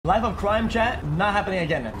Life of crime, chat, not happening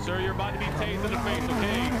again. Sir, you're about to be tased in the face,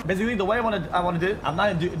 okay? Basically, the way I want to do it, I'm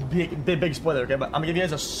not gonna do big spoiler, okay? But I'm gonna give you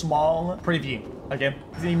guys a small preview, okay?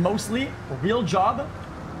 It's gonna be mostly real job,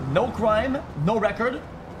 no crime, no record,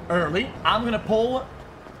 early. I'm gonna pull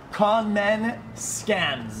con man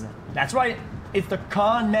scams. That's right. It's the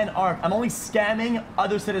con man arc. I'm only scamming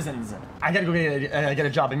other citizens. I gotta go get a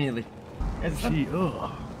job immediately. Gee,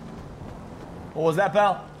 ugh. What was that,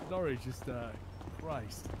 pal? Sorry, just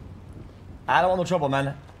Christ. I don't want no trouble,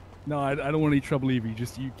 man. No, I don't want any trouble either.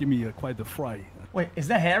 You give me quite the fright. Wait, is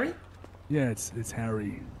that Harry? Yeah, it's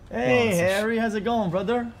Harry. Hey, well, Harry, how's it going,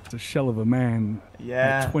 brother? It's a shell of a man.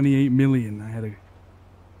 Yeah. 28 million.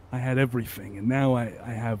 I had everything, and now I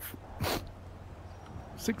have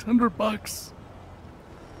 $600.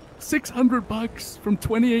 $600 from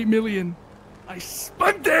 28 million. I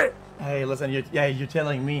spent it. Hey, listen, you're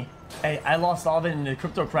telling me. Hey, I lost all of it in the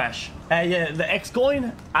crypto crash. Hey, yeah, the X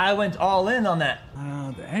coin, I went all in on that.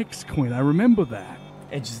 Ah, the X coin. I remember that.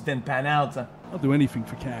 It just didn't pan out. I'll do anything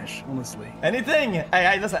for cash, honestly. Anything?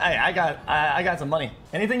 Hey, listen, hey, I got some money.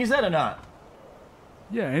 Anything you said or not?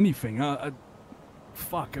 Yeah, anything.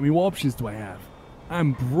 Fuck. I mean, what options do I have?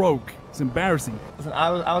 I'm broke. It's embarrassing. Listen,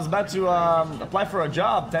 I was about to apply for a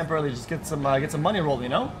job temporarily, just get some money rolled, you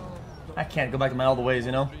know? I can't go back to my old ways,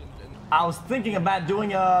 you know? I was thinking about doing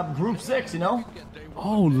group 6, you know?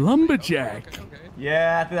 Oh, lumberjack.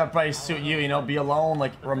 Yeah, I think that'd probably suit you, you know? Be alone,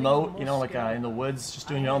 like remote, you know, like in the woods, just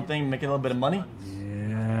doing your own thing, making a little bit of money.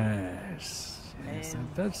 Yes,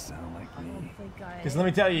 that does sound like me. Because let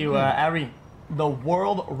me tell you, Ari, the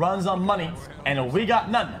world runs on money, and we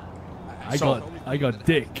got none. I got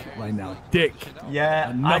dick right now. Dick.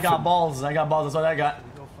 Yeah, I got balls. That's what I got.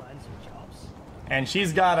 And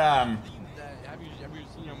she's got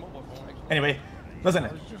Anyway, listen.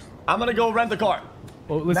 I'm gonna go rent the car.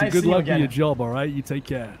 Well, listen. Nice Good luck with your job. All right. You take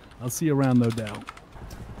care. I'll see you around, no doubt.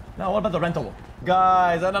 Now, what about the rental?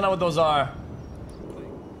 Guys, I don't know what those are.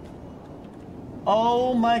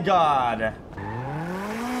 Oh my god.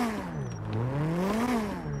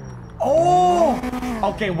 Oh!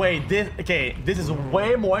 Okay, wait. This is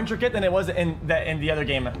way more intricate than it was in the other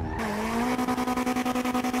game. Do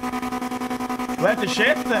I have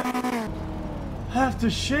to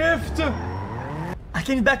shift? I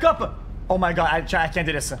can't back up. Oh my god, I can't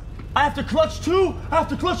do this. I have to clutch too.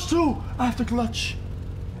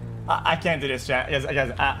 I can't do this, chat. Yes,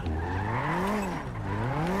 guys.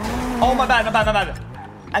 Oh my bad.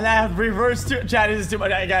 And I have reverse too. Chat, this is too much.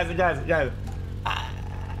 Guys.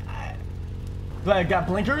 Do I got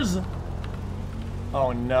blinkers?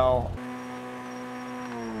 Oh no.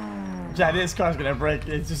 Chat, this car's gonna break.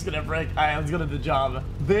 It's just gonna break. Alright, let's go to the job.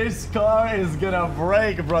 This car is gonna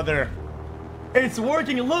break, brother. It's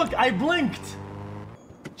working. Look, I blinked.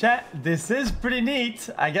 Chat, this is pretty neat.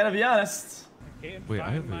 I gotta be honest. Wait, I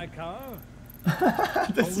have my car.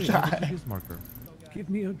 This guy. Give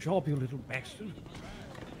me a job, you little bastard.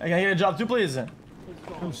 I can get a job too, please.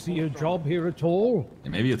 Don't see a job here at all.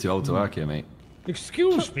 Yeah, maybe you're too old to work here, mate.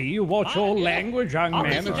 Excuse me, you watch your language, young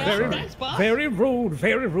man. It's very rude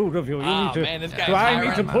of you. You need to try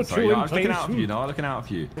me to put you in place. Looking out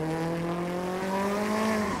for you.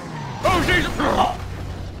 Oh, Jesus!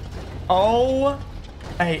 Oh.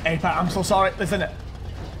 Hey, Pat, I'm so sorry. Listen.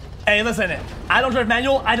 Hey, listen. I don't drive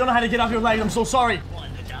manual. I don't know how to get off your leg. I'm so sorry.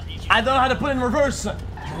 I don't know how to put it in reverse. Oh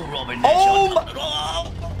my.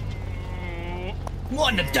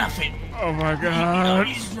 What the duffin? Oh my god.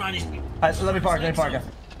 Let me park.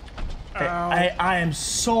 Hey, I am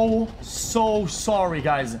so sorry,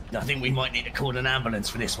 guys. I think we might need to call an ambulance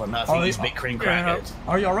for this one. I think he's a bit cream crackered.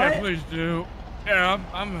 Are you alright? Yeah, please do. Yeah,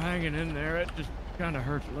 I'm hanging in there. It just kind of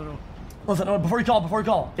hurts a little. Listen, before you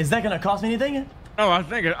call, is that gonna cost me anything? Oh,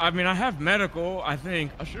 I mean, I have medical. I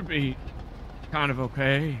think I should be kind of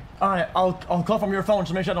okay. Alright, I'll call from your phone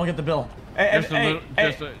to make sure I don't get the bill. Everything's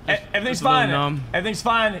fine. Everything's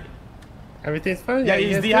fine. Everything's fine. Yeah,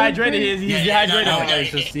 he's dehydrated. He's dehydrated. No, he's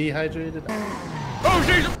just dehydrated. Oh,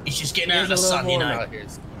 Jesus! He's just getting out of the sun, you know.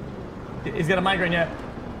 He's got a migraine, yeah.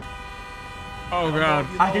 Oh, God.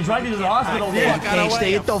 I can drive you to the hospital, yeah.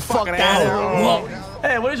 Get the fuck out.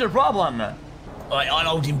 Hey, what is your problem? Alright, I'll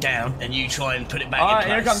hold him down, and you try and put it back in place.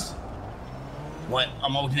 Alright, here comes. Right,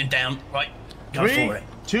 I'm holding him down. Right, go 3, for it.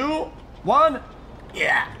 2, 1.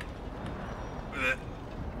 Yeah.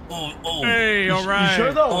 Oh. Hey, all right. You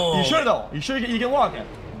sure though? Oh. You sure you can walk it?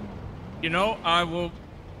 You know, I'll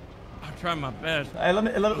try my best. Hey, let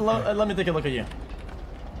me take a look at you.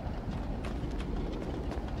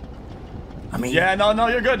 I mean, yeah, no,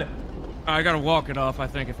 you're good. I gotta walk it off. I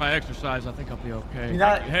think if I exercise, I think I'll be okay.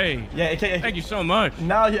 Not, hey, yeah, thank you so much.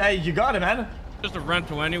 No, hey, you got it, man. Just a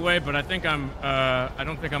rental anyway, but I think I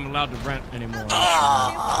don't think I'm allowed to rent anymore.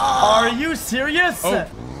 Are you serious? Oh.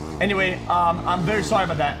 Anyway, I'm very sorry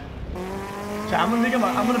about that. I'm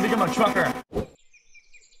gonna become a trucker.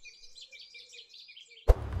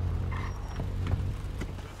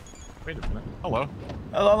 Wait a minute. Hello.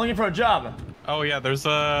 Hello, I'm looking for a job. Oh yeah, there's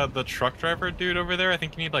the truck driver dude over there. I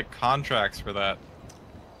think you need like contracts for that.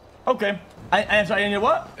 Okay. I'm sorry, you need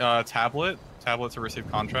what? Tablet to receive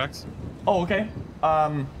contracts. Oh, okay.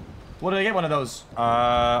 What do I get one of those?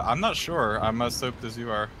 I'm not sure. I'm as soaked as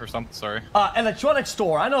you are, or something. Sorry. Electronics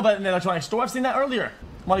store. I know about an electronics store. I've seen that earlier.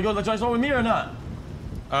 Want to go to the electronics store with me or not?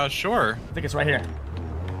 Sure. I think it's right here.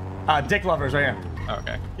 Dick Lovers right here. Oh,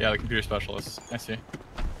 okay. Yeah, the computer specialist. I see.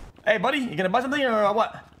 Hey, buddy, you gonna buy something or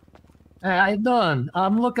what? Hey, how you doing?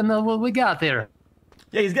 I'm looking at what we got there.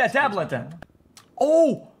 Yeah, he's got a tablet then.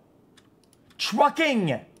 Oh!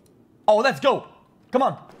 Trucking! Oh, let's go. Come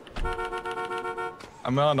on.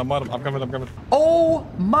 I'm coming. Oh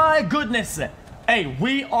my goodness. Hey,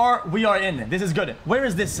 we are in. This is good. Where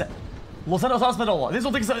is this? Los Angeles Hospital. This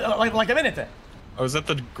will take like a minute. Oh, is that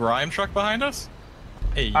the grime truck behind us?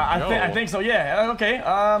 Hey, I think so, yeah. Okay,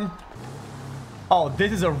 Oh,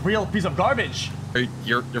 this is a real piece of garbage.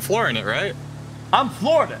 You're flooring it, right? I'm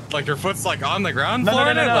floored. Like your foot's like on the ground. No.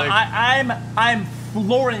 Like... I'm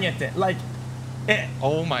flooring it. Like, it.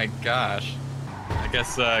 Oh my gosh. I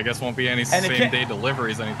guess won't be any same-day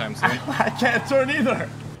deliveries anytime soon. I can't turn either.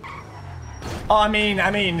 Oh, I mean,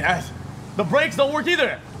 the brakes don't work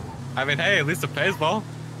either. I mean, hey, at least it pays well.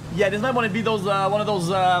 Yeah, this might want to be those one of those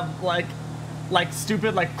like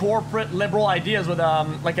stupid like corporate liberal ideas with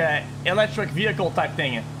like a electric vehicle type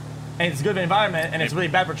thing, and it's good for the environment and it's really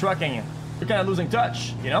bad for trucking. You're kind of losing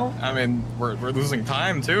touch, you know? I mean, we're losing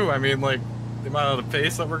time too. I mean, like the amount of the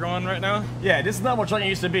pace that we're going right now. Yeah, this is not what trucking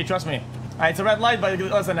used to be. Trust me. It's a red light, but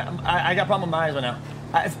listen, I got a problem with my eyes right now.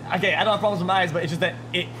 Okay, I don't have problems with my eyes, but it's just that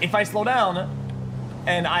if I slow down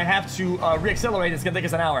and I have to reaccelerate, it's gonna take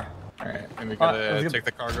us an hour. All right, and we gotta take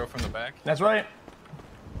the cargo from the back. That's right.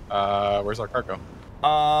 Where's our cargo? Did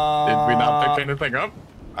we not pick anything up?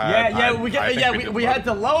 We had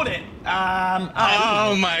to load it.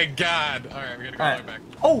 Oh my God! All right, we gotta go all the way back.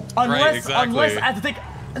 Oh, unless exactly. I have to take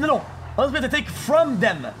unless we have to take from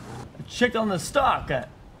them. Check on the stock.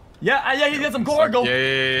 Yeah, he got some cargo.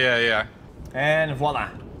 Yeah. And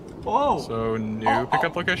voila. Oh. So new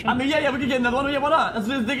pickup location? I mean, yeah, we can get another one. Yeah, why not? Let's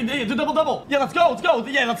do double. Yeah, let's go.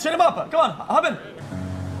 Yeah, let's set him up. Come on, hop in.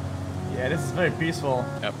 Yeah, this is very peaceful.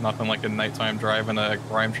 Yep, nothing like a nighttime drive in a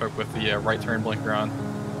grime truck with the right turn blinker on.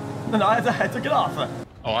 No, I took it off.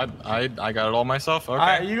 Oh, I got it all myself. Okay. All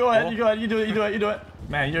right, you go ahead. You go ahead. You do it.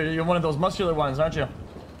 Man, you're one of those muscular ones, aren't you?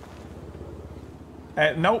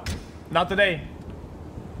 Nope, not today.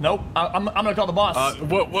 Nope, I'm gonna call the boss.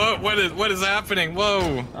 What is happening?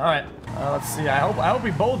 Whoa! All right, let's see. I hope we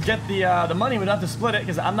both get the money. We don't have to split it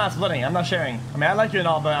because I'm not splitting. I'm not sharing. I mean, I like you and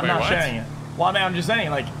all, but I'm not sharing it. Well, I mean, I'm just saying,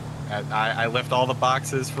 like. I lift all the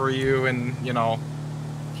boxes for you, and you know,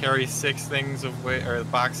 carry 6 things of weight or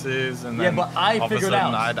boxes, and then but I figured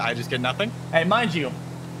out. I just get nothing. Hey, mind you,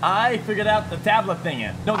 I figured out the tablet thing.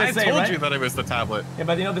 No, they say, told you that it was the tablet. Yeah,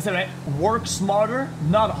 but you know what they say, right? Work smarter,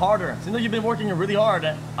 not harder. Since you've been working really hard,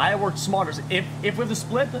 I worked smarter. So if we have to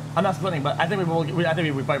split, I'm not splitting, but I think we probably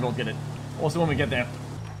will get it. We'll see when we get there.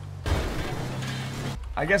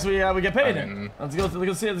 I guess we get paid. Let's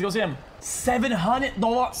go see him. $700.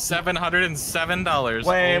 $707.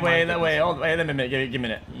 Wait, a minute. Give me a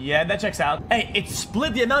minute. Yeah, that checks out. Hey, it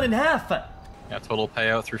split the amount in half. Yeah, total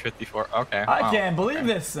payout $354. Okay. I can't believe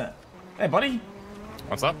this. Hey, buddy.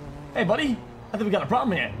 What's up? Hey, buddy. I think we got a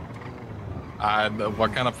problem here.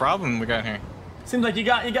 What kind of problem we got here? Seems like you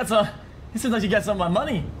got some. It seems like you got some of my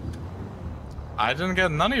money. I didn't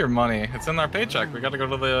get none of your money. It's in our paycheck. We got to go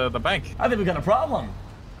to the bank. I think we got a problem.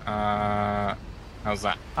 How's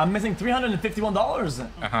that? I'm missing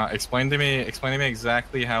 $351. Explain to me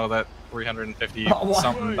exactly how that $350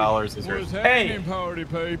 something is yours. Hey, party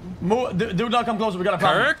people. Do not come closer. We got a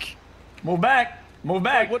problem. Kirk, move back. What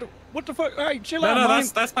the fuck? Hey, chill out, man. man.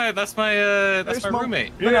 That's my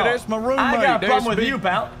roommate. Yeah, that's my roommate. I got a problem with you,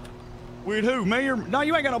 pal. With who? Me or no?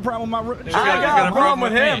 You ain't got no problem with my roommate. I got a problem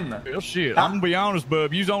with him. Well, shit. I'm gonna be honest,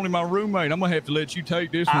 bub. You's only my roommate. I'm gonna have to let you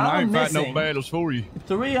take this one. I ain't fighting no battles for you.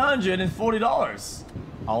 $340.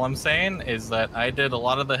 All I'm saying is that I did a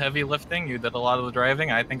lot of the heavy lifting. You did a lot of the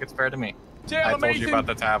driving. I think it's fair to me. I told you about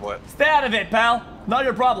the tablet. Stay out of it, pal. Not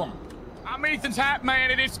your problem. I'm Ethan's hype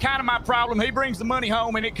man, and it's kind of my problem. He brings the money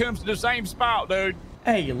home, and it comes to the same spot, dude.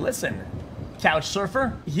 Hey, listen. couch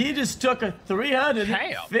surfer. He just took a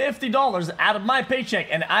 $350 out of my paycheck,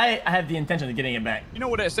 and I have the intention of getting it back. You know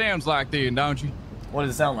what that sounds like then, don't you? What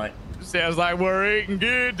does it sound like? Sounds like we're eating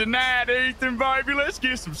good tonight, Ethan, baby. Let's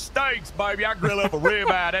get some steaks, baby. I grill up a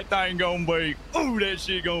ribeye. That thing gonna be, ooh, that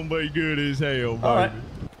shit gonna be good as hell, baby. All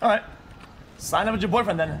right. Sign up with your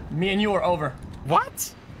boyfriend then. Me and you are over.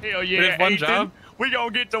 What? Hell yeah, There's one Ethan. job. We gonna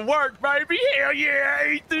get to work, baby. Hell yeah,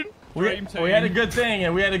 Ethan. We had a good thing,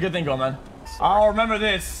 and we had a good thing going, man. I'll remember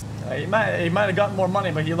this. He might have gotten more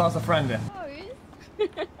money, but he lost a friend.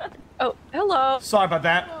 Oh, hello. Sorry about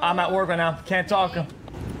that. I'm at work right now. Can't talk.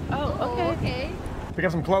 Oh, okay. Pick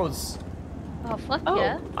up some clothes. Oh, fuck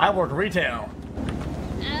yeah. I work retail.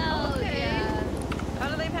 Oh, yeah. How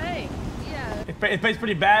do they pay? Yeah. It pays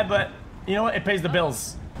pretty bad, but you know what? It pays the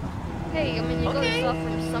bills. Hey, I mean, you got stuff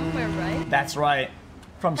from somewhere, right? That's right.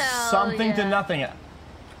 From something to nothing.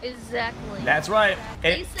 Exactly. That's right.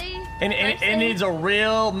 Tracy? It needs a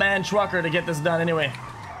real man trucker to get this done anyway.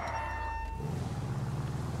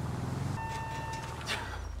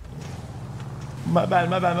 My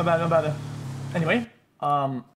bad. Anyway,